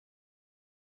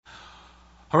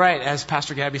All right, as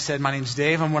Pastor Gabby said, my name's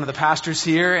Dave. I'm one of the pastors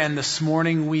here, and this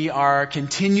morning we are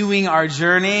continuing our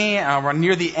journey. We're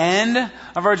near the end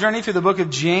of our journey through the book of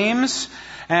James,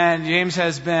 and James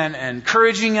has been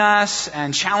encouraging us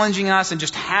and challenging us and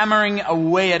just hammering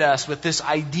away at us with this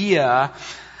idea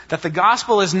that the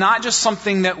gospel is not just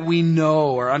something that we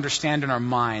know or understand in our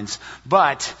minds,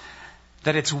 but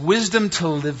that it's wisdom to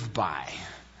live by.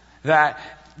 That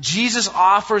Jesus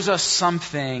offers us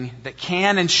something that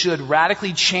can and should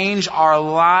radically change our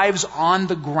lives on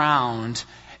the ground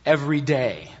every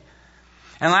day.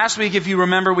 And last week, if you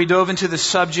remember, we dove into the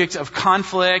subject of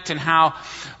conflict and how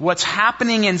what's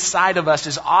happening inside of us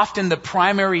is often the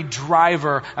primary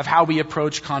driver of how we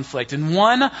approach conflict. And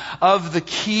one of the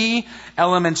key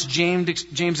elements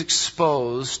James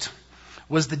exposed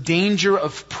was the danger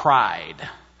of pride.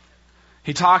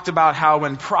 He talked about how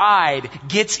when pride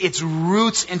gets its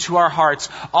roots into our hearts,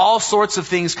 all sorts of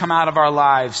things come out of our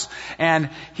lives.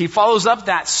 And he follows up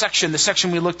that section, the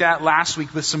section we looked at last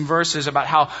week, with some verses about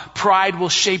how pride will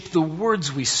shape the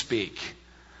words we speak.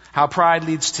 How pride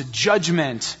leads to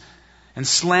judgment and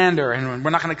slander. And we're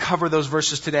not going to cover those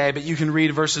verses today, but you can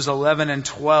read verses 11 and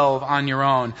 12 on your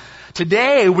own.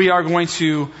 Today we are going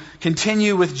to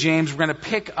continue with James. We're going to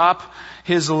pick up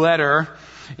his letter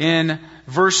in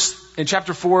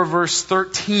chapter 4, verse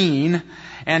 13.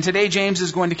 And today James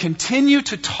is going to continue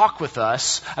to talk with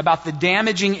us about the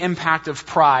damaging impact of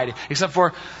pride. Except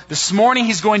for this morning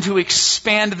he's going to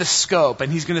expand the scope.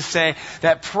 And he's going to say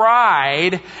that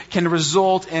pride can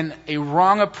result in a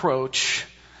wrong approach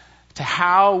to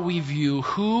how we view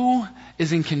who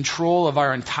is in control of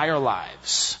our entire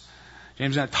lives.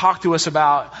 James is going to talk to us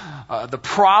about the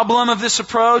problem of this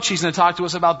approach. He's going to talk to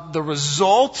us about the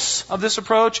results of this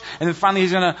approach. And then finally,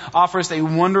 he's going to offer us a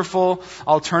wonderful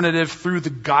alternative through the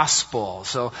gospel.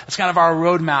 So that's kind of our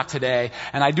roadmap today.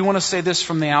 And I do want to say this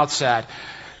from the outset.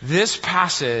 This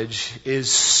passage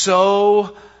is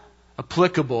so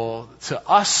applicable to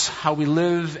us, how we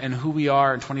live and who we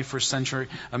are in 21st century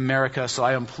America. So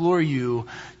I implore you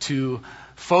to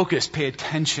focus, pay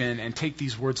attention, and take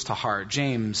these words to heart.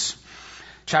 James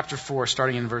chapter 4,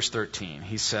 starting in verse 13,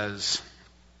 he says,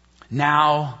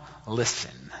 "Now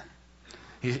listen."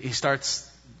 He starts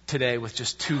today with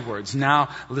just two words. Now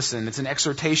listen. It's an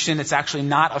exhortation. It's actually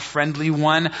not a friendly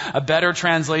one. A better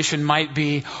translation might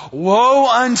be, "Woe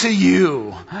unto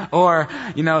you," or,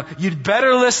 "You'd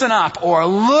better listen up," or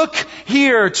 "Look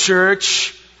here,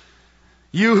 church.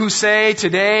 You who say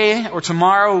today or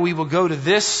tomorrow we will go to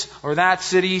this or that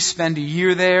city, spend a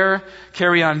year there,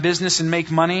 carry on business and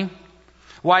make money.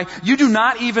 Why, you do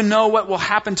not even know what will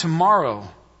happen tomorrow.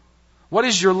 What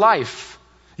is your life?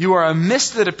 You are a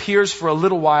mist that appears for a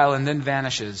little while and then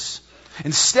vanishes.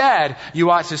 Instead,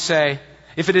 you ought to say,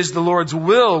 if it is the Lord's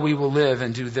will, we will live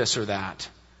and do this or that.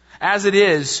 As it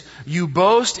is, you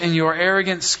boast in your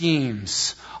arrogant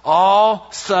schemes. All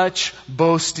such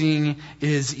boasting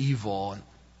is evil.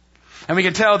 And we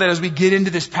can tell that as we get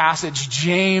into this passage,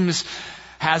 James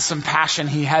has some passion.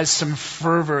 He has some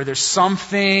fervor. There's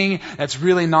something that's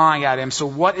really gnawing at him. So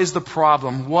what is the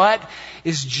problem? What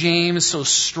is James so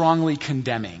strongly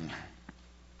condemning?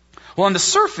 Well, on the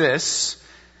surface,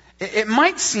 it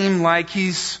might seem like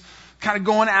he's kind of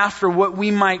going after what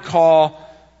we might call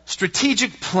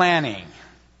strategic planning.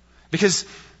 Because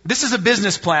this is a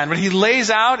business plan. What he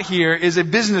lays out here is a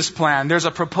business plan. There's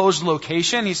a proposed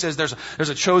location. He says there's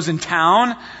a chosen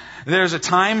town. There's a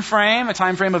time frame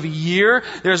of a year.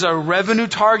 There's a revenue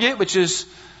target, which is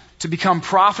to become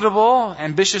profitable,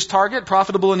 ambitious target,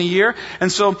 profitable in a year.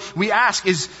 And so we ask,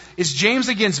 is James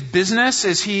against business?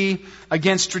 Is he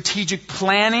against strategic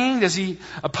planning? Is he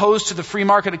opposed to the free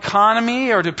market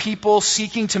economy or to people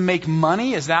seeking to make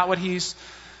money? Is that what he's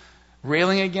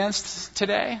railing against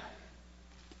today?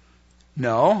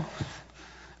 No.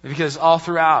 Because all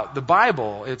throughout the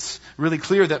Bible, it's really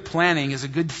clear that planning is a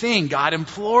good thing. God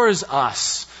implores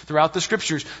us throughout the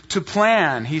scriptures to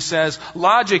plan. He says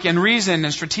logic and reason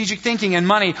and strategic thinking and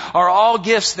money are all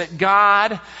gifts that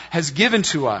God has given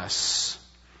to us.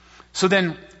 So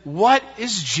then, what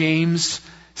is James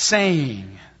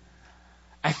saying?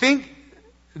 I think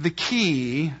the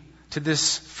key to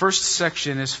this first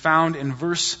section is found in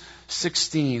verse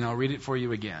 16. I'll read it for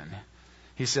you again.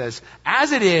 He says,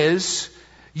 "As it is,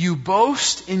 you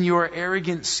boast in your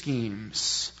arrogant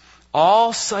schemes.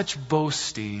 All such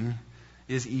boasting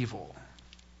is evil."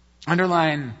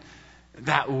 Underline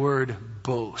that word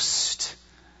boast.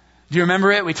 Do you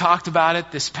remember it? We talked about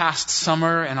it this past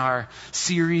summer in our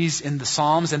series in the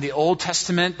Psalms. In the Old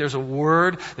Testament, there's a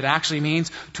word that actually means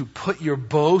to put your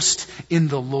boast in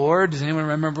the Lord. Does anyone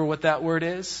remember what that word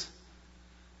is?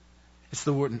 It's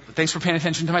the word. Thanks for paying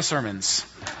attention to my sermons.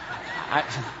 I'm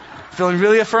feeling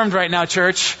really affirmed right now,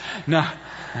 church. No.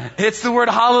 It's the word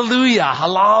hallelujah,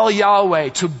 halal Yahweh,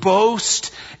 to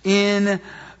boast in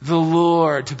the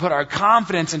Lord, to put our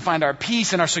confidence and find our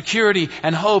peace and our security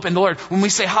and hope in the Lord. When we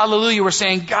say hallelujah, we're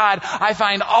saying, God, I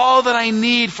find all that I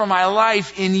need for my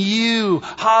life in you.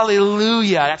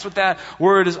 Hallelujah. That's what that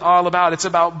word is all about. It's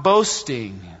about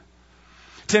boasting.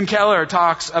 Tim Keller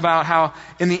talks about how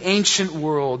in the ancient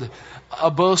world, a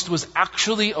boast was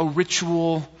actually a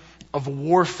ritual of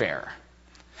warfare.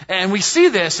 And we see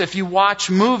this if you watch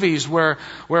movies where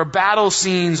battle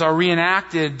scenes are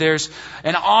reenacted. There's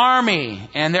an army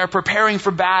and they're preparing for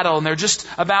battle and they're just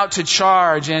about to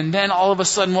charge. And then all of a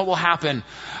sudden what will happen?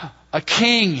 A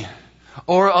king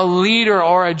or a leader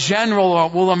or a general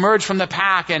will emerge from the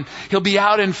pack and he'll be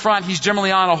out in front. He's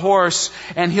generally on a horse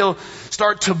and he'll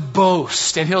start to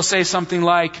boast and he'll say something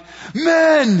like,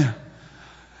 "Men,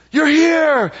 you're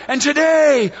here, and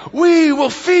today we will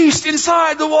feast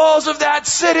inside the walls of that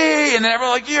city." And then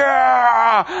everyone's like,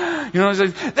 "Yeah!" He's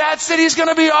like, "That city's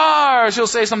gonna be ours." He'll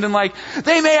say something like,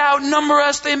 "They may outnumber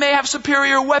us, they may have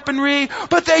superior weaponry,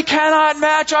 but they cannot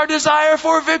match our desire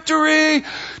for victory.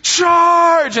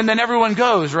 Charge!" And then everyone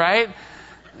goes, right?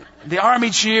 The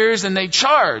army cheers and they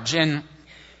charge. And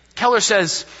Keller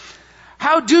says,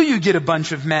 how do you get a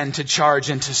bunch of men to charge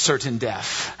into certain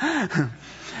death?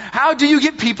 How do you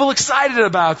get people excited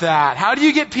about that? How do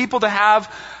you get people to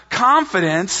have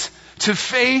confidence to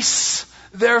face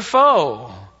their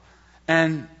foe?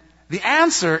 And the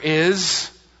answer is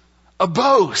a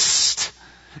boast.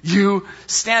 You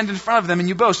stand in front of them and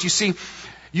you boast. You see,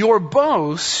 your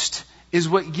boast is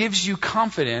what gives you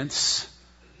confidence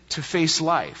to face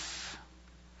life,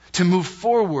 to move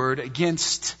forward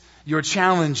against your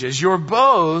challenges. Your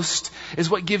boast is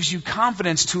what gives you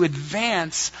confidence to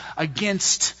advance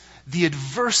against the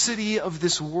adversity of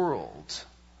this world.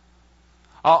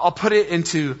 I'll put it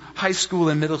into high school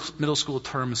and middle school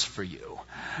terms for you.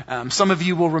 Some of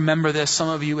you will remember this. Some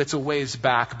of you, it's a ways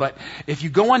back. But if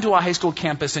you go onto a high school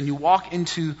campus and you walk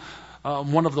into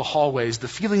one of the hallways, the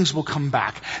feelings will come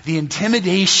back. The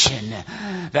intimidation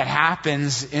that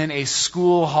happens in a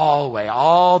school hallway,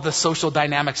 all the social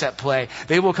dynamics at play,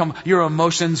 they will come, your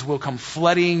emotions will come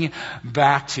flooding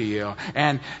back to you.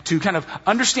 And to kind of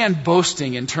understand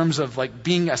boasting in terms of like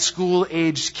being a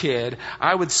school-aged kid,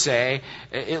 I would say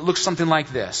it looks something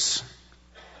like this.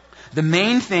 The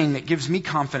main thing that gives me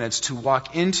confidence to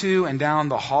walk into and down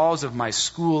the halls of my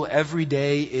school every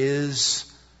day is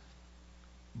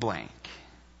blank.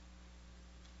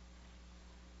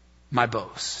 My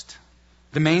boast.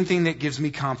 The main thing that gives me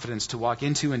confidence to walk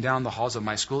into and down the halls of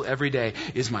my school every day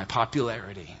is my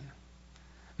popularity,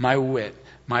 my wit,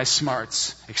 my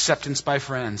smarts, acceptance by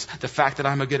friends, the fact that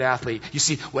I'm a good athlete. You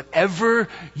see, whatever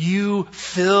you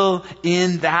fill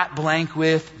in that blank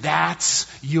with, that's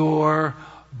your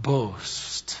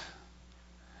boast.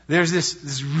 There's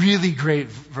this really great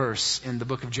verse in the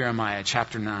book of Jeremiah,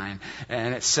 chapter 9,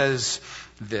 and it says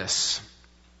this: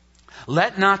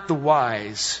 "Let not the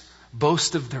wise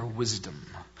boast of their wisdom,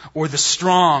 or the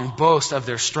strong boast of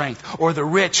their strength, or the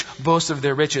rich boast of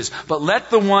their riches, but let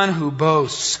the one who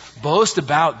boasts boast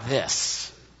about this,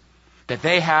 that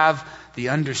they have the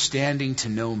understanding to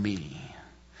know me,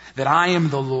 that I am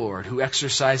the Lord who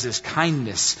exercises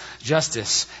kindness,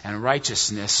 justice, and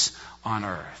righteousness on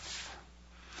earth."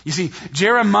 You see,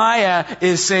 Jeremiah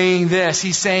is saying this.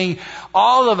 He's saying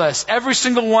all of us, every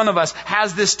single one of us,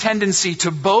 has this tendency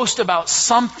to boast about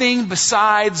something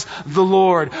besides the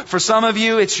Lord. For some of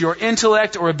you, it's your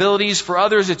intellect or abilities. For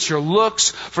others, it's your looks.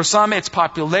 For some, it's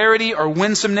popularity or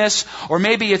winsomeness. Or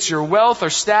maybe it's your wealth or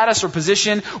status or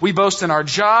position. We boast in our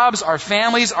jobs, our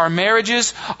families, our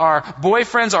marriages, our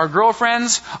boyfriends, our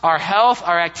girlfriends, our health,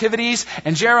 our activities.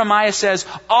 And Jeremiah says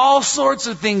all sorts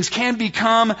of things can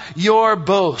become your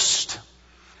boast.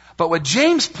 But what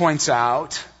James points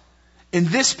out in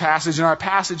this passage, in our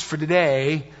passage for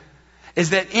today, is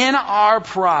that in our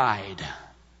pride,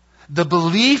 the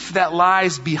belief that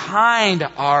lies behind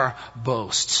our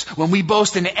boasts, when we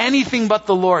boast in anything but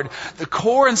the Lord, the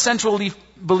core and central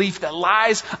belief that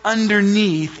lies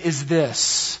underneath is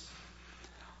this: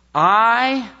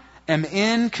 I am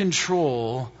in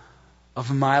control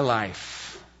of my life.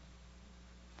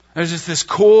 There's just this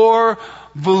core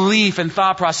belief and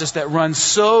thought process that runs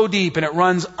so deep, and it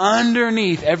runs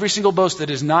underneath every single boast that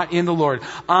is not in the Lord.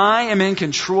 I am in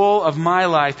control of my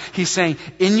life. He's saying,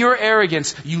 in your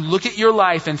arrogance, you look at your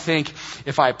life and think,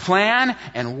 if I plan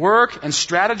and work and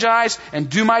strategize and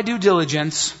do my due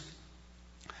diligence,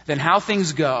 then how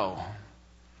things go,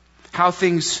 how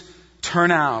things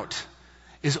turn out,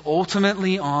 is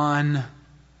ultimately on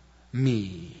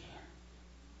me.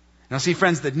 Now see,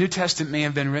 friends, the New Testament may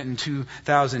have been written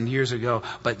 2,000 years ago,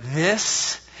 but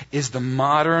this is the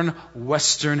modern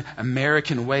Western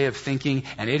American way of thinking,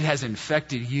 and it has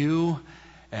infected you,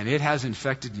 and it has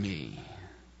infected me.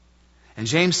 And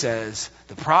James says,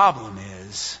 the problem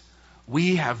is,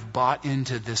 we have bought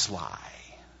into this lie.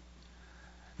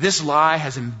 This lie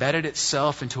has embedded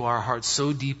itself into our hearts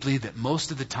so deeply that most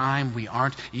of the time we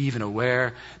aren't even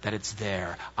aware that it's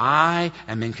there. I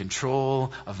am in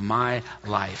control of my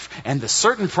life. And the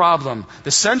certain problem, the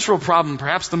central problem,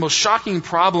 perhaps the most shocking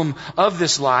problem of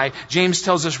this lie, James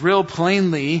tells us real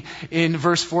plainly in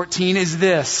verse 14, is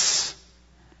this: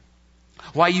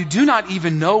 why you do not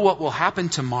even know what will happen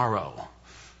tomorrow.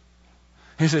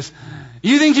 He says,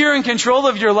 you think you're in control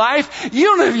of your life? You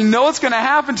don't even know what's going to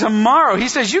happen tomorrow. He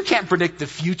says, you can't predict the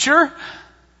future.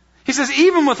 He says,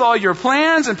 even with all your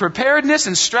plans and preparedness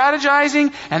and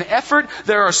strategizing and effort,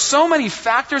 there are so many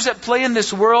factors at play in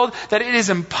this world that it is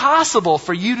impossible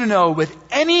for you to know with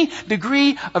any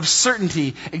degree of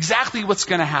certainty exactly what's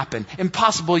going to happen.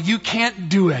 Impossible. You can't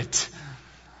do it.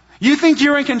 You think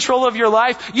you're in control of your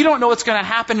life? You don't know what's going to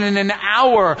happen in an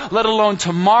hour, let alone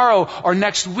tomorrow or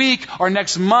next week or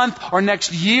next month or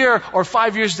next year or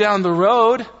 5 years down the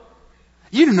road.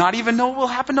 You do not even know what will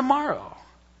happen tomorrow.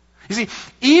 You see,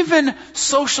 even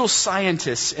social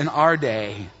scientists in our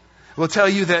day will tell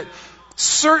you that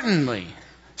certainly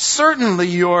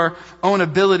your own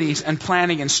abilities and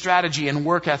planning and strategy and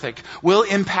work ethic will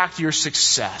impact your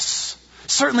success.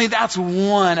 Certainly that's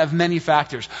one of many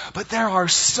factors. But there are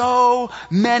so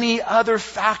many other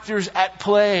factors at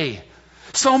play.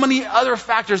 So many other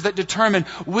factors that determine,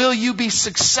 will you be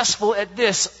successful at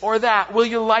this or that? Will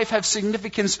your life have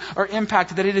significance or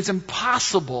impact that it is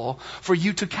impossible for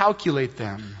you to calculate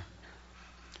them?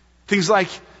 Things like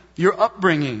your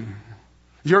upbringing,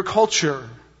 your culture,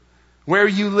 where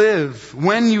you live,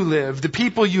 when you live, the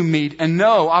people you meet and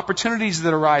know, opportunities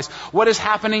that arise, what is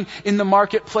happening in the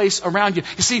marketplace around you.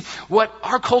 You see, what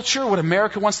our culture, what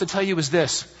America wants to tell you is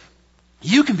this: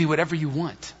 you can be whatever you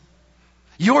want.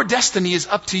 Your destiny is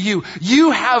up to you.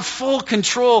 You have full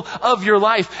control of your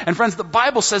life. And friends, the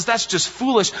Bible says that's just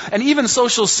foolish. And even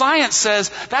social science says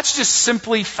that's just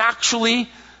simply factually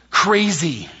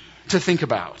crazy to think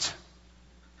about.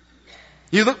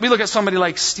 We look at somebody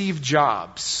like Steve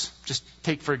Jobs. Just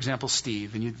take, for example,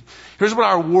 Steve. And here's what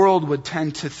our world would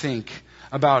tend to think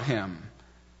about him.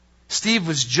 Steve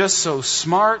was just so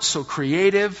smart, so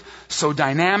creative, so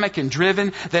dynamic and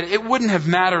driven that it wouldn't have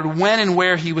mattered when and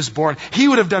where he was born. He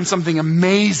would have done something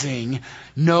amazing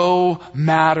no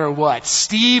matter what.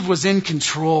 Steve was in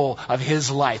control of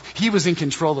his life. He was in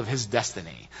control of his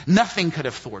destiny. Nothing could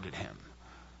have thwarted him.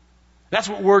 That's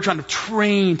what we're trying to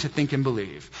train to think and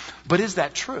believe. But is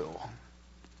that true?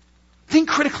 Think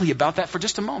critically about that for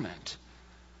just a moment.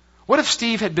 What if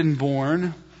Steve had been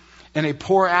born in a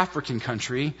poor African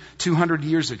country 200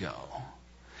 years ago,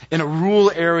 in a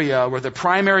rural area where the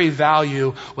primary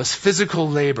value was physical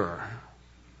labor?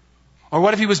 Or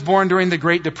what if he was born during the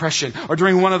Great Depression or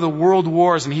during one of the world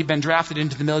wars and he'd been drafted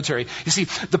into the military? You see,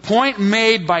 the point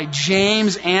made by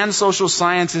James and social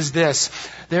science is this: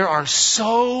 there are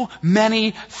so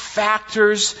many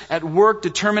factors at work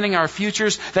determining our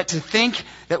futures that to think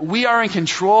that we are in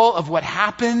control of what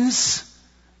happens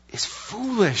is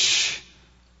foolish.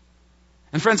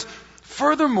 And friends,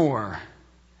 furthermore,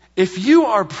 if you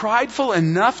are prideful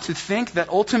enough to think that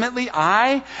ultimately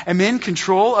I am in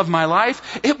control of my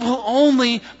life, it will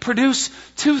only produce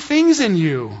two things in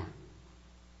you.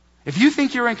 If you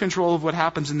think you're in control of what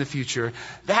happens in the future,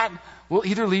 that will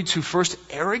either lead to first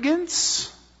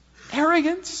arrogance.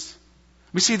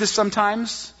 We see this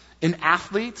sometimes in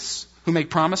athletes who make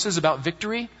promises about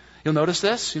victory. You'll notice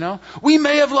this, We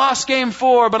may have lost game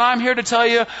 4, but I'm here to tell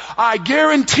you, I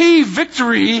guarantee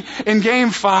victory in game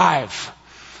 5.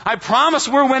 I promise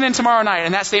we're winning tomorrow night.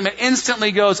 And that statement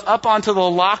instantly goes up onto the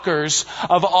lockers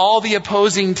of all the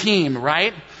opposing team,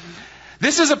 right?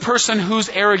 This is a person who's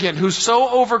arrogant, who's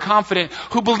so overconfident,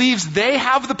 who believes they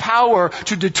have the power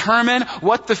to determine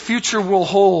what the future will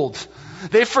hold.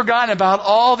 They've forgotten about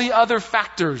all the other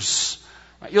factors.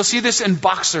 You'll see this in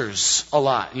boxers a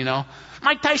lot,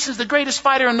 Mike Tyson's the greatest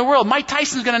fighter in the world. Mike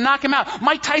Tyson's going to knock him out.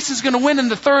 Mike Tyson's going to win in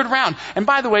the 3rd round. And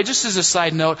by the way, just as a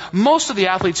side note, most of the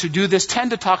athletes who do this tend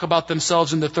to talk about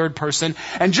themselves in the 3rd person.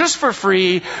 And just for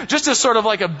free, just as sort of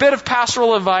like a bit of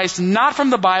pastoral advice, not from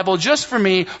the Bible, just for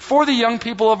me, for the young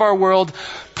people of our world,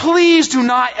 please do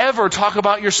not ever talk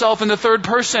about yourself in the 3rd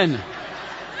person.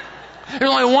 There's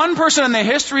only one person in the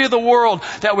history of the world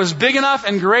that was big enough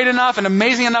and great enough and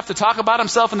amazing enough to talk about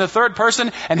himself in the 3rd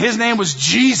person, and his name was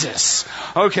Jesus.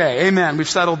 Okay, amen. We've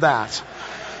settled that.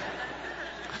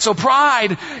 So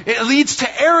pride, it leads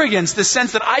to arrogance, the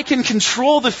sense that I can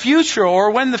control the future,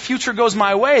 or when the future goes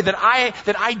my way, that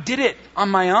I did it on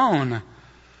my own.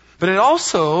 But it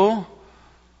also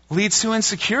leads to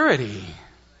insecurity.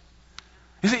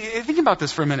 You see, think about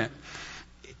this for a minute.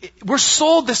 We're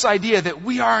sold this idea that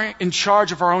we are in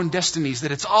charge of our own destinies,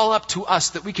 that it's all up to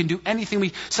us, that we can do anything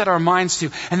we set our minds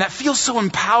to. And that feels so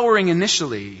empowering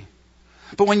initially.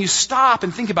 But when you stop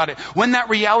and think about it, when that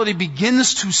reality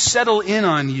begins to settle in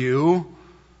on you,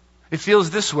 it feels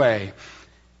this way.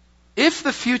 If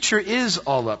the future is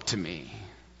all up to me,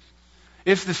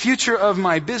 if the future of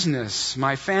my business,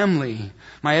 my family,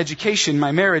 my education,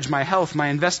 my marriage, my health, my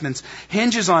investments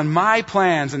hinges on my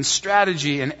plans and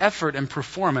strategy and effort and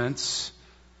performance,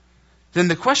 then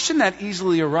the question that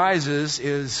easily arises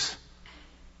is,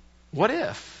 what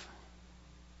if?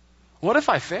 What if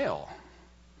I fail?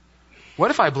 What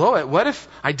if I blow it? What if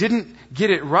I didn't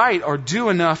get it right or do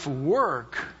enough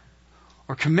work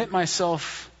or commit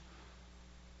myself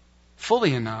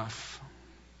fully enough?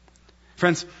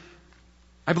 Friends,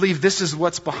 I believe this is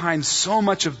what's behind so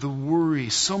much of the worry,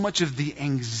 so much of the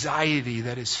anxiety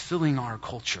that is filling our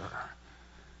culture.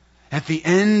 At the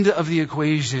end of the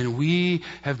equation, we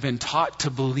have been taught to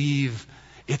believe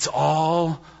it's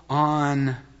all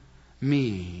on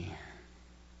me.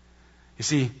 You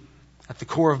see, at the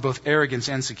core of both arrogance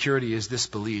and security is this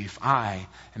belief: I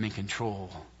am in control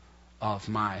of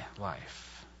my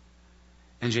life.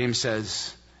 And James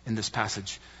says in this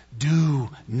passage, do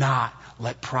not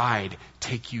let pride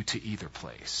take you to either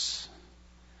place.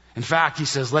 In fact, he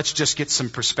says, let's just get some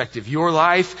perspective. Your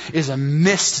life is a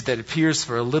mist that appears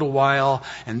for a little while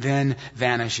and then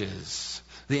vanishes.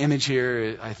 The image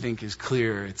here, I think, is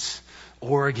clear. It's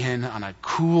Oregon on a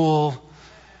cool,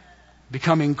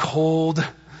 becoming cold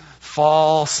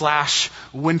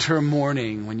fall/winter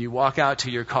morning when you walk out to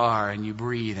your car and you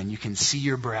breathe and you can see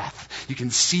your breath. You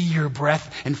can see your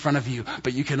breath in front of you,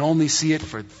 but you can only see it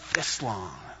for this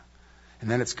long. And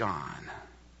then it's gone.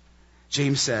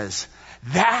 James says,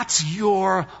 that's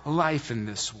your life in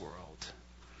this world.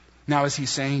 Now, is he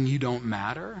saying you don't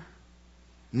matter?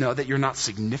 No, that you're not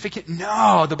significant?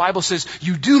 No, the Bible says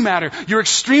you do matter. You're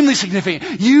extremely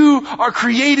significant. You are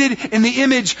created in the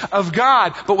image of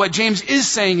God. But what James is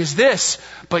saying is this: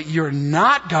 but you're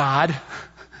not God.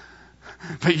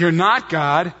 But you're not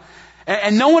God.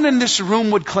 And no one in this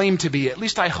room would claim to be. At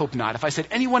least I hope not. If I said,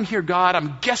 anyone here God,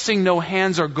 I'm guessing no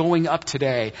hands are going up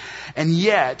today. And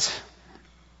yet,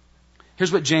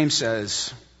 here's what James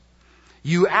says.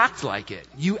 You act like it.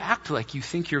 You act like you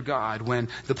think you're God when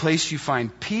the place you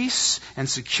find peace and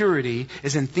security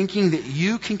is in thinking that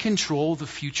you can control the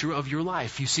future of your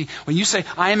life. You see, when you say,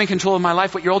 I am in control of my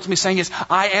life, what you're ultimately saying is,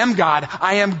 I am God.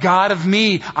 I am God of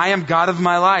me. I am God of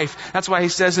my life. That's why he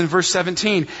says in verse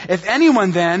 17, if anyone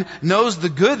then knows the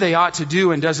good they ought to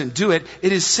do and doesn't do it,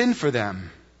 it is sin for them.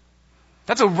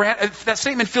 That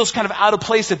statement feels kind of out of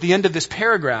place at the end of this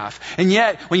paragraph. And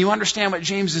yet, when you understand what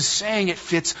James is saying, it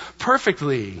fits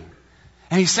perfectly.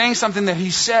 And he's saying something that he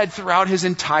said throughout his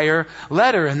entire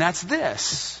letter, and that's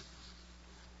this.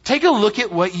 Take a look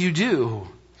at what you do,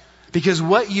 because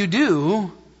what you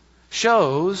do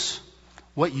shows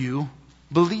what you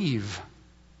believe.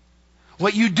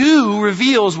 What you do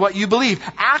reveals what you believe.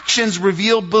 Actions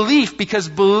reveal belief, because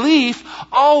belief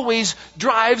always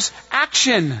drives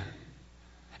action.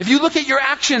 If you look at your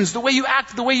actions, the way you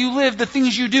act, the way you live, the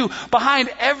things you do, behind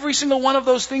every single one of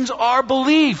those things are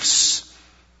beliefs.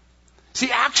 See,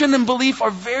 action and belief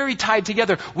are very tied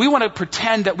together. We want to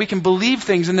pretend that we can believe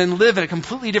things and then live in a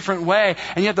completely different way.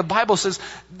 And yet the Bible says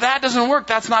that doesn't work.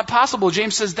 That's not possible.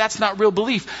 James says that's not real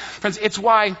belief. Friends, it's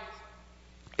why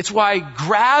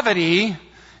gravity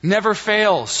never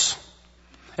fails.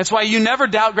 That's why you never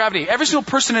doubt gravity. Every single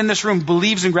person in this room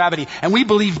believes in gravity, and we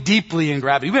believe deeply in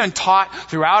gravity. We've been taught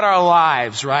throughout our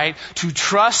lives, right, to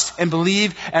trust and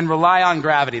believe and rely on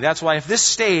gravity. That's why if this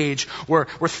stage were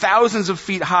thousands of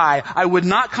feet high, I would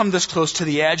not come this close to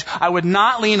the edge. I would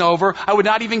not lean over. I would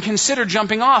not even consider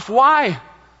jumping off. Why?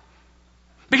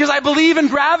 Because I believe in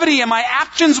gravity, and my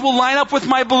actions will line up with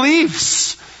my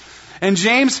beliefs. And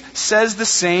James says the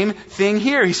same thing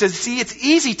here. He says, see, it's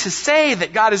easy to say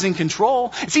that God is in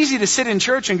control. It's easy to sit in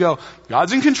church and go,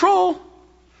 God's in control.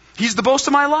 He's the boast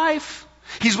of my life.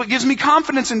 He's what gives me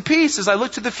confidence and peace as I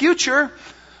look to the future.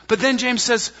 But then James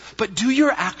says, but do your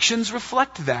actions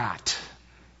reflect that?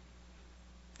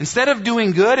 Instead of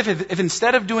doing good, if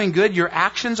instead of doing good, your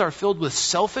actions are filled with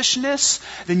selfishness,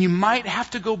 then you might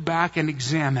have to go back and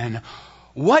examine,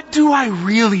 what do I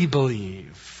really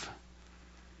believe?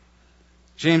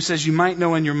 James says you might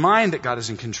know in your mind that God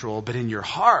is in control, but in your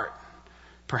heart,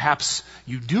 perhaps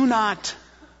you do not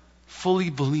fully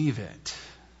believe it.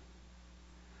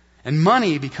 And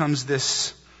money becomes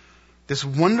this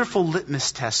wonderful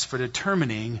litmus test for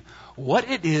determining what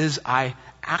it is I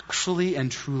actually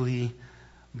and truly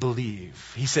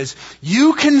believe. He says,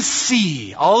 you can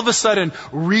see all of a sudden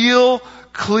real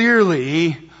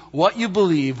clearly what you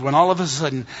believe when all of a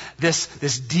sudden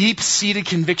this deep-seated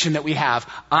conviction that we have,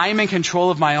 I'm in control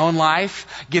of my own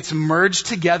life, gets merged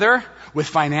together with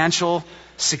financial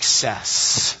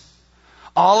success.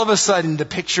 All of a sudden the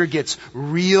picture gets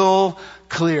real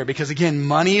clear because again,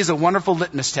 money is a wonderful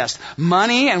litmus test.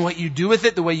 Money and what you do with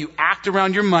it, the way you act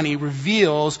around your money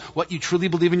reveals what you truly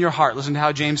believe in your heart. Listen to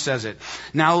how James says it.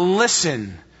 Now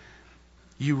listen,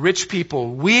 you rich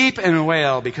people, weep and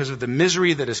wail because of the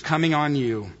misery that is coming on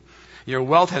you. Your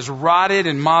wealth has rotted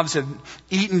and moths have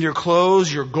eaten your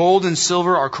clothes. Your gold and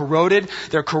silver are corroded.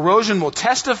 Their corrosion will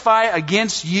testify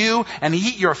against you and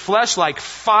eat your flesh like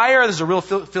fire. This is a real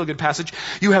feel-good passage.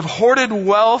 You have hoarded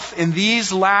wealth in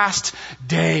these last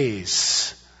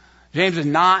days. James is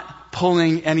not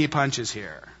pulling any punches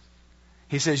here.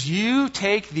 He says, you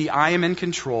take the I am in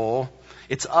control,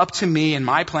 it's up to me and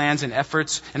my plans and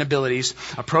efforts and abilities,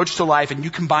 approach to life, and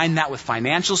you combine that with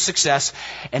financial success,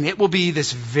 and it will be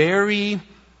this very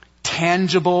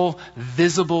tangible,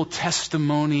 visible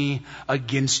testimony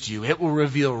against you. It will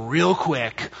reveal real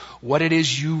quick what it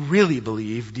is you really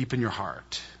believe deep in your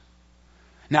heart.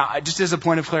 Now, just as a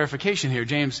point of clarification here,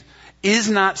 James is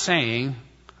not saying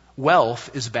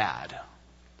wealth is bad.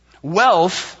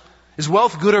 Is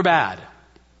wealth good or bad?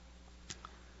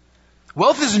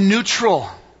 Wealth is neutral.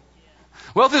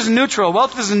 Wealth is neutral.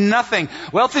 Wealth is nothing.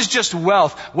 Wealth is just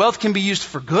wealth. Wealth can be used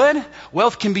for good.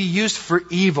 Wealth can be used for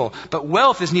evil. But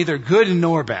wealth is neither good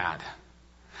nor bad.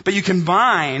 But you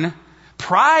combine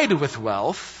pride with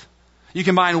wealth. You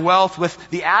combine wealth with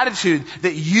the attitude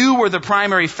that you were the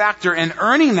primary factor in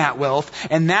earning that wealth,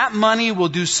 and that money will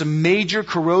do some major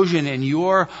corrosion in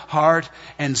your heart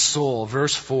and soul.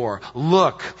 Verse 4,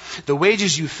 look, the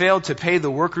wages you failed to pay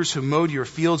the workers who mowed your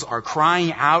fields are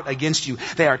crying out against you.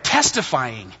 They are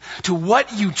testifying to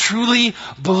what you truly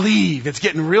believe. It's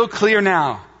getting real clear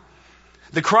now.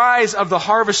 The cries of the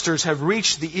harvesters have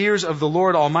reached the ears of the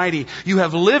Lord Almighty. You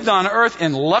have lived on earth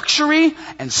in luxury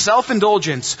and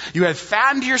self-indulgence. You have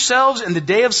fattened yourselves in the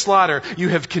day of slaughter. You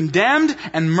have condemned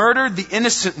and murdered the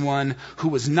innocent one who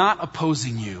was not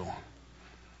opposing you.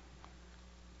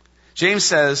 James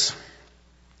says,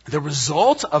 the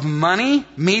result of money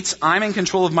meets I'm in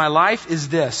control of my life is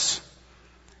this.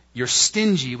 You're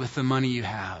stingy with the money you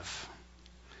have.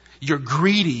 You're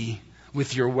greedy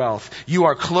with your wealth. You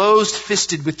are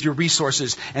closed-fisted with your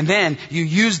resources, and then you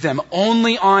use them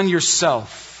only on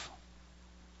yourself.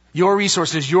 Your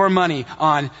resources, your money,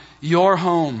 on your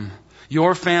home,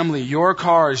 your family, your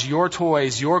cars, your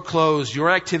toys, your clothes, your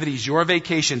activities, your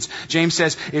vacations. James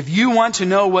says, if you want to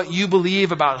know what you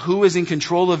believe about who is in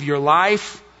control of your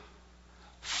life,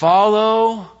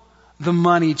 follow the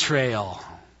money trail.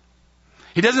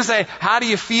 He doesn't say, how do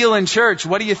you feel in church?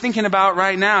 What are you thinking about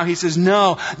right now? He says,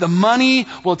 no, the money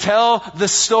will tell the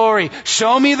story.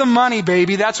 Show me the money,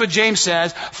 baby. That's what James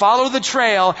says. Follow the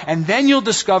trail, and then you'll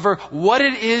discover what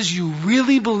it is you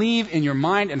really believe in your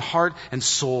mind and heart and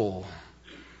soul.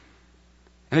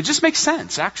 And it just makes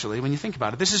sense, actually, when you think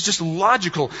about it. This is just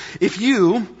logical. If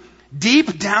you,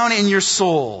 deep down in your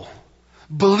soul,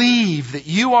 believe that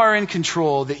you are in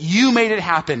control, that you made it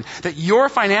happen, that your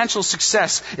financial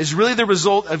success is really the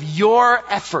result of your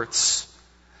efforts,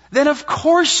 then of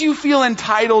course you feel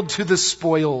entitled to the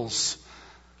spoils.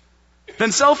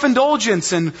 Then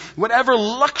self-indulgence and whatever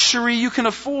luxury you can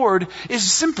afford is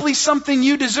simply something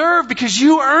you deserve because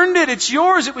you earned it. It's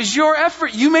yours. It was your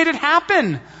effort. You made it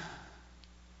happen.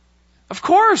 Of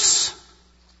course.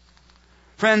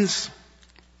 Friends,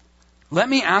 let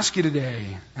me ask you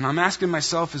today, and I'm asking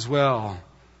myself as well,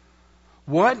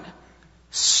 what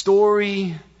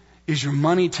story is your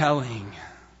money telling?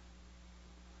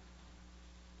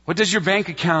 What does your bank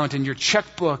account and your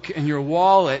checkbook and your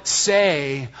wallet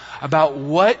say about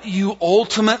what you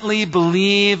ultimately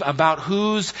believe about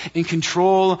who's in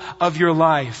control of your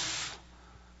life?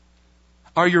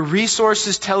 Are your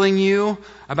resources telling you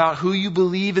about who you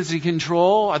believe is in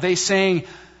control? Are they saying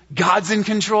God's in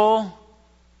control?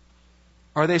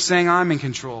 Or are they saying I'm in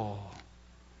control?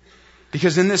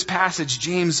 Because in this passage,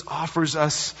 James offers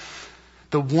us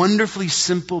the wonderfully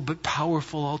simple but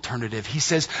powerful alternative. He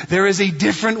says there is a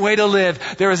different way to live.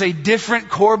 There is a different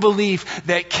core belief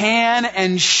that can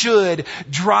and should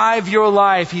drive your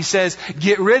life. He says,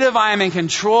 get rid of I am in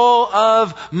control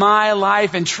of my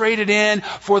life and trade it in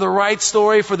for the right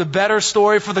story, for the better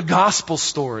story, for the gospel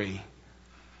story.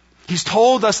 He's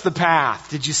told us the path.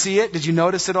 Did you see it? Did you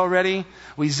notice it already?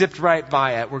 We zipped right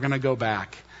by it. We're going to go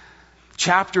back.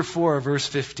 Chapter 4, verse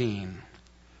 15.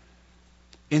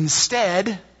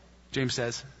 Instead, James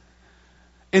says,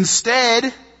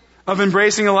 instead of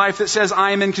embracing a life that says,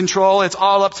 I am in control, it's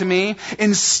all up to me,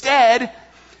 instead,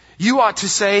 you ought to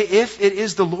say, if it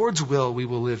is the Lord's will, we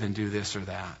will live and do this or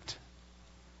that.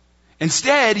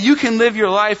 Instead, you can live your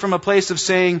life from a place of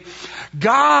saying,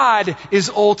 God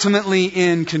is ultimately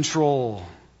in control.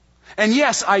 And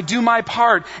yes, I do my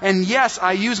part. And yes,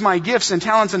 I use my gifts and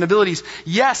talents and abilities.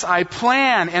 Yes, I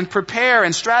plan and prepare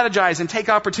and strategize and take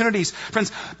opportunities.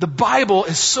 Friends, the Bible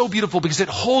is so beautiful because it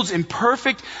holds in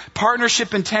perfect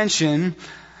partnership and tension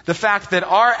the fact that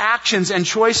our actions and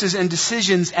choices and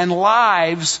decisions and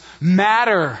lives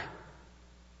matter.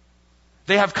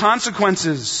 They have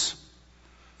consequences.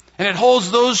 And it holds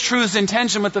those truths in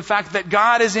tension with the fact that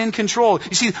God is in control.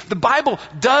 You see, the Bible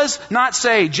does not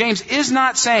say, James is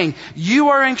not saying, you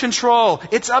are in control,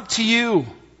 it's up to you.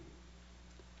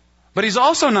 But he's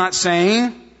also not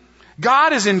saying,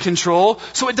 God is in control,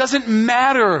 so it doesn't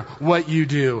matter what you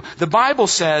do. The Bible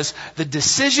says the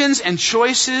decisions and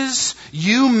choices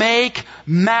you make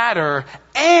matter,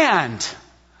 and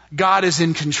God is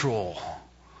in control.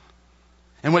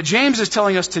 And what James is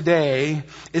telling us today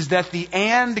is that the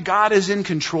 "and God is in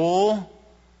control"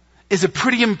 is a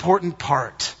pretty important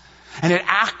part. And it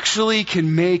actually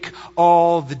can make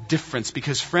all the difference.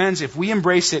 Because friends, if we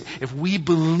embrace it, if we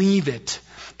believe it,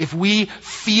 if we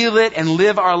feel it and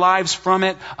live our lives from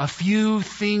it, a few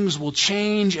things will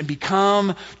change and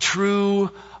become true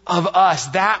of us.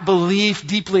 That belief,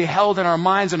 deeply held in our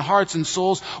minds and hearts and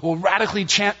souls, will radically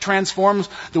transform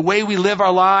the way we live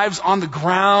our lives on the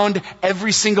ground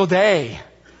every single day.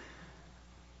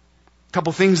 A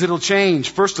couple things that'll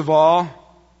change. First of all,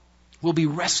 we'll be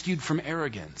rescued from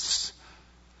arrogance.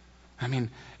 I mean,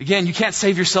 again, you can't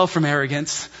save yourself from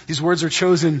arrogance. These words are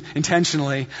chosen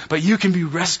intentionally, but you can be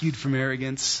rescued from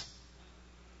arrogance.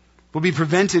 We'll be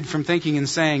prevented from thinking and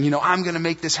saying, I'm going to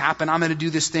make this happen. I'm going to do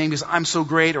this thing because I'm so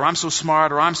great, or I'm so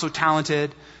smart, or I'm so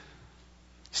talented.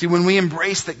 See, when we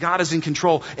embrace that God is in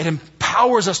control, it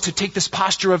empowers us to take this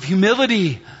posture of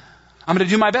humility. I'm going to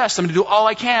do my best. I'm going to do all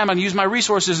I can. I'm going to use my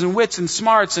resources and wits and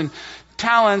smarts and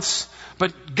talents.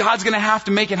 But God's going to have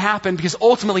to make it happen because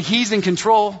ultimately He's in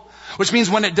control. Which means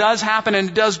when it does happen and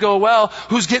it does go well,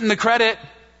 who's getting the credit?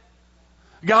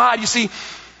 God. You see,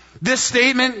 this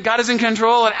statement, God is in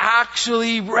control, it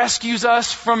actually rescues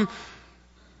us from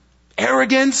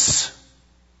arrogance.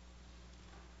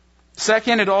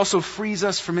 Second, it also frees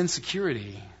us from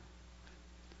insecurity.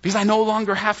 Because I no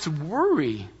longer have to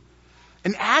worry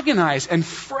and agonize and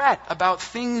fret about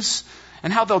things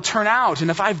and how they'll turn out and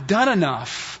if I've done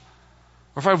enough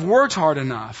or if I've worked hard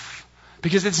enough.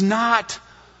 Because it's not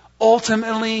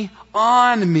ultimately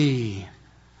on me.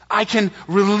 I can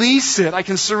release it. I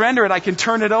can surrender it. I can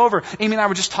turn it over. Amy and I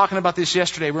were just talking about this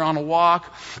yesterday. We were on a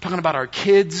walk, talking about our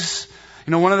kids.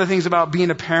 One of the things about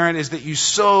being a parent is that you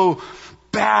so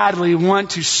badly want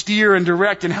to steer and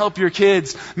direct and help your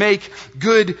kids make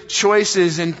good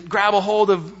choices and grab a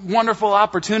hold of wonderful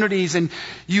opportunities. And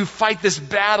you fight this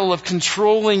battle of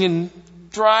controlling and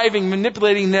driving,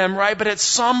 manipulating them, right? But at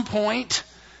some point,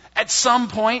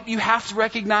 you have to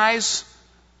recognize,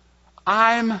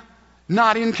 I'm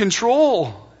not in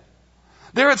control.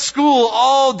 They're at school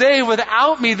all day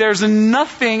without me. There's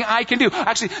nothing I can do.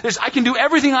 Actually, I can do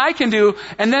everything I can do,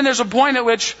 and then there's a point at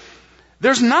which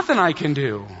there's nothing I can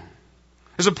do.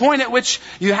 There's a point at which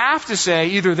you have to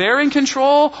say either they're in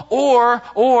control or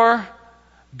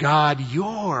God,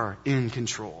 you're in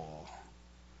control.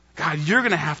 God, you're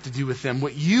going to have to do with them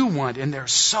what you want, and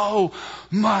there's so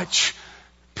much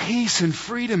peace and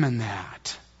freedom in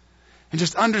that. And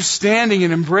just understanding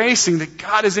and embracing that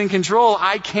God is in control.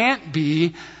 I can't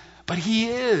be, but He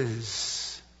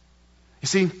is. You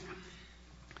see,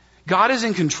 God is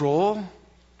in control.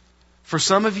 For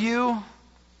some of you,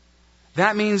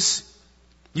 that means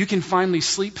you can finally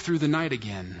sleep through the night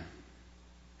again.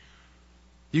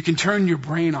 You can turn your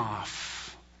brain off.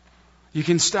 You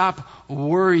can stop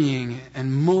worrying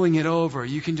and mulling it over.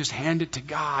 You can just hand it to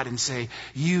God and say,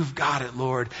 you've got it,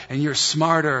 Lord, and you're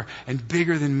smarter and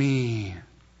bigger than me.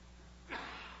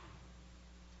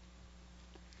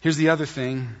 Here's the other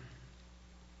thing.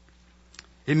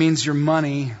 It means your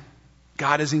money.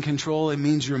 God is in control. It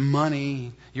means your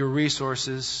money, your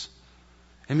resources.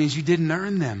 It means you didn't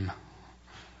earn them.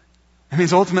 It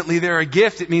means ultimately they're a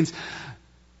gift. It means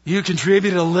you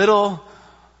contributed a little,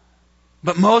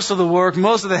 But most of the work,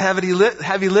 most of the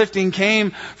heavy lifting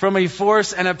came from a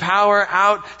force and a power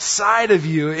outside of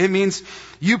you. It means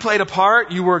you played a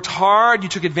part, you worked hard, you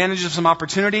took advantage of some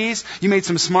opportunities, you made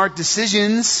some smart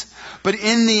decisions, but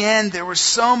in the end there were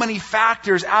so many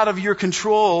factors out of your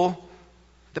control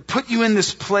that put you in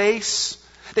this place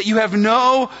that you have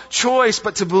no choice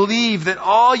but to believe that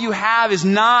all you have is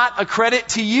not a credit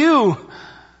to you.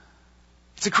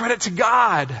 It's a credit to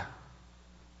God.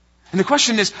 And the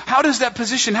question is, how does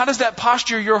that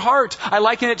posture your heart? I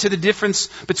liken it to the difference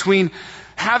between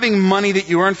having money that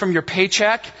you earn from your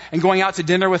paycheck and going out to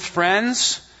dinner with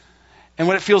friends and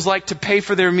what it feels like to pay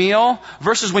for their meal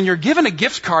versus when you're given a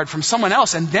gift card from someone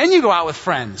else and then you go out with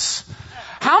friends.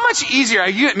 How much easier,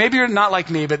 maybe you're not like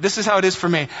me, but this is how it is for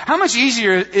me. How much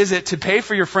easier is it to pay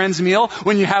for your friend's meal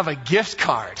when you have a gift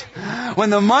card? When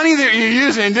the money that you're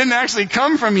using didn't actually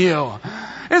come from you.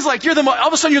 It's like all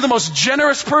of a sudden you're the most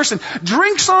generous person.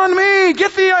 Drinks on me,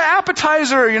 get the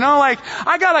appetizer, like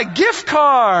I got a gift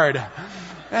card.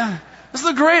 Yeah.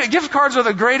 Gift cards are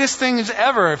the greatest things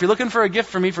ever. If you're looking for a gift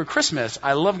for me for Christmas,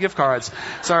 I love gift cards.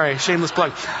 Sorry, shameless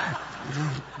plug.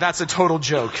 That's a total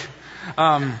joke.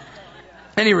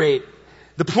 Any rate,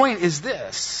 the point is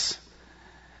this.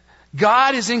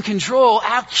 God is in control,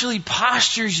 actually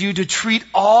postures you to treat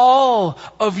all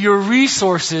of your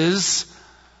resources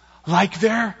like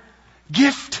they're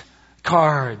gift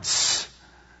cards.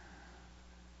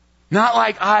 Not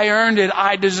like I earned it,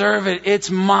 I deserve it,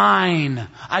 it's mine.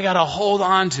 I gotta hold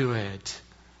on to it.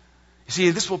 You see,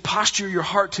 this will posture your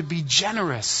heart to be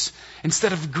generous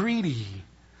instead of greedy,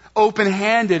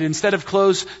 open-handed instead of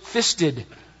closed-fisted,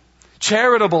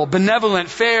 charitable, benevolent,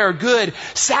 fair, good,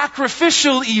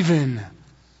 sacrificial even.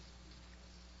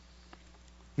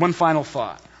 One final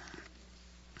thought.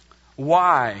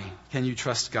 Why can you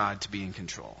trust God to be in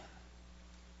control?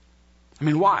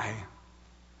 Why?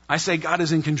 I say God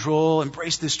is in control,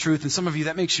 embrace this truth, and some of you,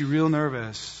 that makes you real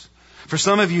nervous. For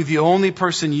some of you, the only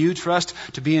person you trust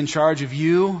to be in charge of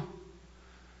you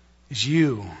is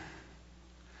you.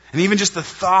 And even just the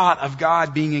thought of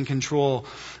God being in control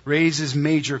raises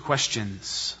major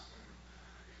questions.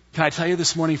 Can I tell you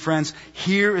this morning, friends,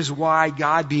 here is why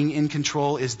God being in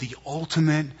control is the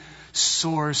ultimate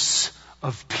source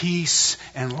of peace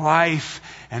and life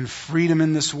and freedom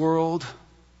in this world.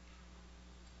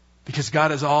 Because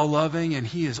God is all loving and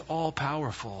He is all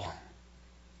powerful.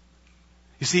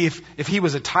 You see, if He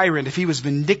was a tyrant, if He was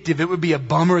vindictive, it would be a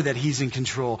bummer that He's in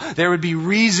control. There would be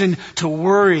reason to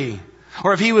worry.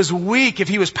 Or if He was weak, if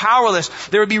He was powerless,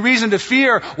 there would be reason to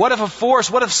fear. What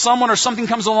if someone or something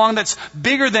comes along that's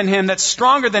bigger than Him, that's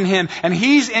stronger than Him, and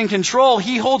He's in control?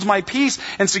 He holds my peace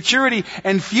and security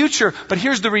and future. But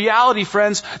here's the reality,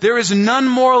 friends. There is none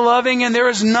more loving and there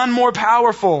is none more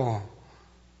powerful.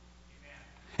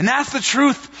 And that's the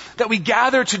truth that we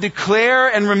gather to declare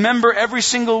and remember every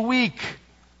single week.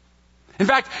 In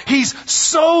fact, He's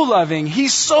so loving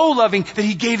that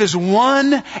He gave His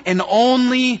one and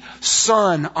only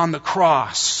Son on the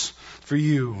cross for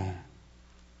you.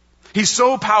 He's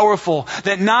so powerful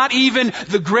that not even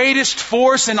the greatest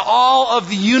force in all of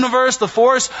the universe, the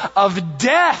force of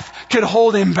death, could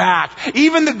hold Him back.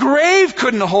 Even the grave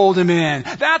couldn't hold Him in.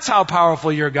 That's how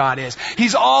powerful your God is.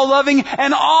 He's all loving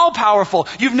and all powerful.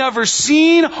 You've never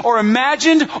seen or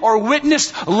imagined or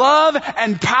witnessed love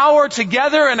and power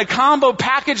together in a combo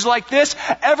package like this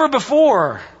ever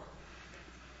before.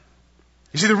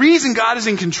 You see, the reason God is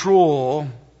in control,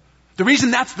 the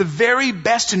reason that's the very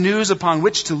best news upon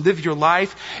which to live your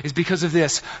life is because of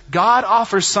this. God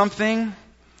offers something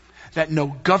that no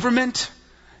government,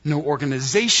 no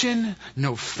organization,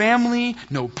 no family,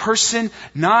 no person,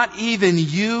 not even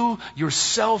you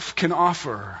yourself can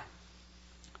offer.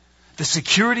 The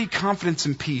security, confidence,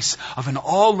 and peace of an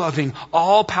all-loving,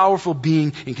 all-powerful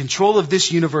being in control of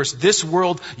this universe, this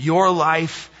world, your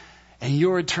life, and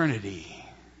your eternity.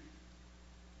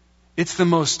 It's the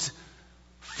most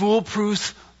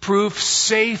foolproof,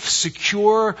 safe,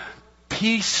 secure,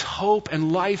 peace, hope,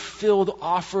 and life-filled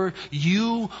offer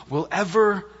you will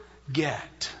ever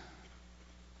get.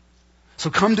 So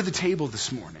come to the table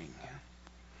this morning.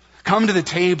 Come to the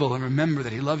table and remember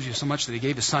that He loves you so much that He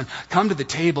gave His Son. Come to the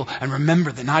table and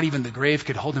remember that not even the grave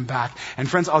could hold Him back. And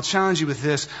friends, I'll challenge you with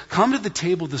this. Come to the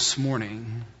table this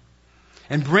morning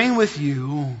and bring with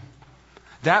you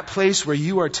that place where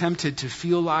you are tempted to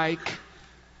feel like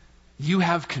you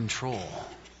have control.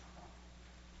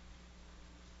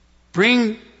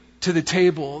 Bring to the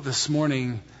table this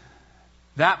morning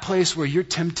That place where you're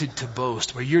tempted to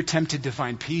boast, where you're tempted to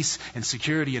find peace and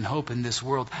security and hope in this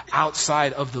world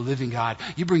outside of the living God,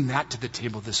 you bring that to the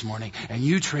table this morning and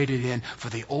you trade it in for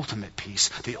the ultimate peace,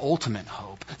 the ultimate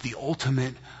hope, the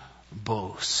ultimate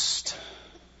boast.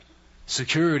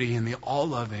 Security in the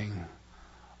all-loving,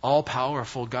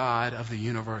 all-powerful God of the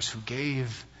universe who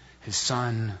gave his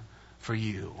Son for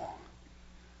you.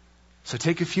 So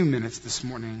take a few minutes this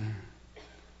morning.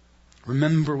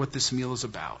 Remember what this meal is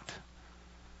about.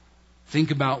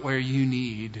 Think about where you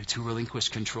need to relinquish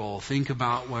control. Think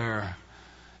about where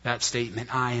that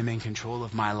statement, I am in control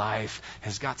of my life,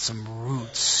 has got some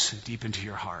roots deep into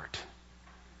your heart.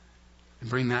 And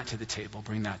bring that to the table.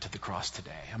 Bring that to the cross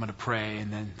today. I'm going to pray,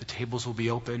 and then the tables will be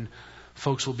open.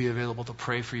 Folks will be available to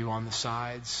pray for you on the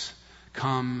sides.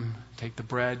 Come, take the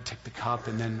bread, take the cup,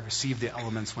 and then receive the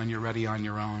elements when you're ready on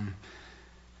your own.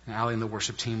 And Allie and the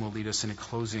worship team will lead us in a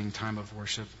closing time of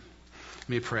worship. Let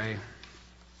me pray.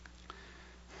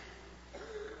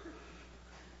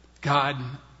 God,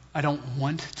 I don't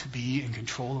want to be in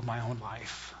control of my own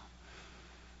life.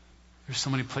 There's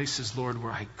so many places, Lord,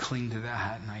 where I cling to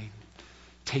that and I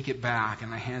take it back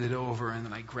and I hand it over and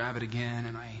then I grab it again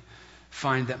and I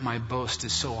find that my boast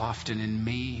is so often in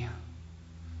me.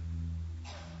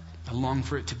 I long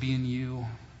for it to be in you.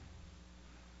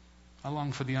 I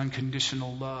long for the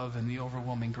unconditional love and the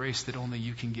overwhelming grace that only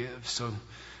you can give. So,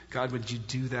 God, would you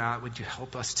do that? Would you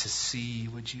help us to see?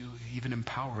 Would you even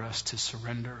empower us to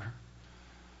surrender?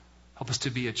 Help us to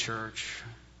be a church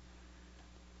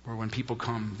where when people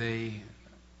come, they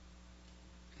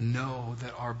know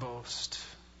that our boast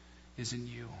is in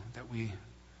you, that we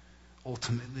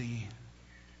ultimately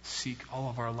seek all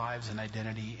of our lives and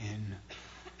identity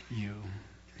in you.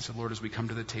 So, Lord, as we come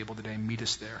to the table today, meet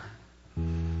us there.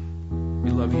 We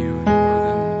love you, and more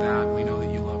than that, we know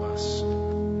that you love us.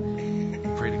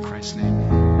 We pray in Christ's name.